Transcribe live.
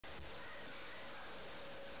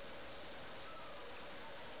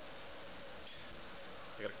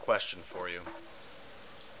question for you.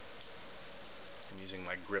 I'm using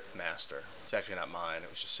my Grip Master. It's actually not mine, it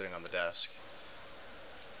was just sitting on the desk.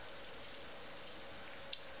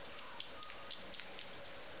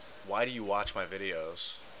 Why do you watch my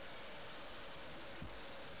videos?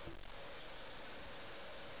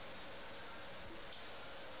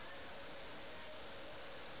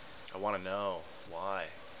 I want to know why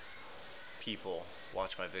people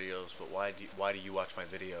watch my videos, but why do you watch my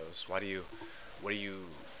videos? What do you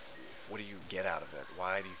get out of it?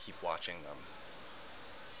 Why do you keep watching them?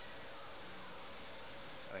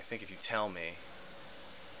 And I think if you tell me,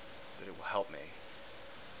 that it will help me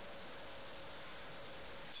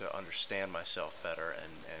to understand myself better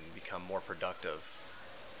and become more productive.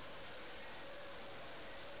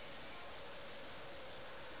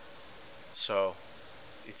 So,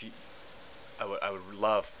 if you, I would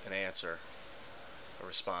love an answer, a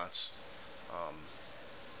response.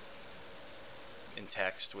 In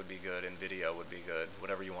text would be good, in video would be good,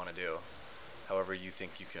 whatever you want to do, however you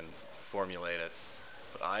think you can formulate it.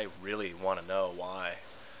 But I really want to know why,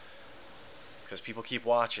 because people keep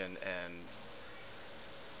watching and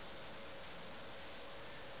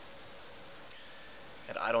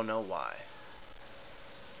I don't know why.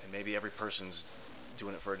 And maybe every person's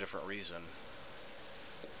doing it for a different reason.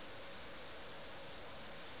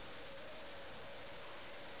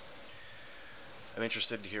 I'm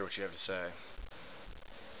interested to hear what you have to say.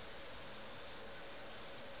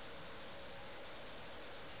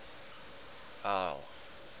 I'll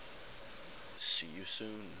see you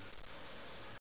soon.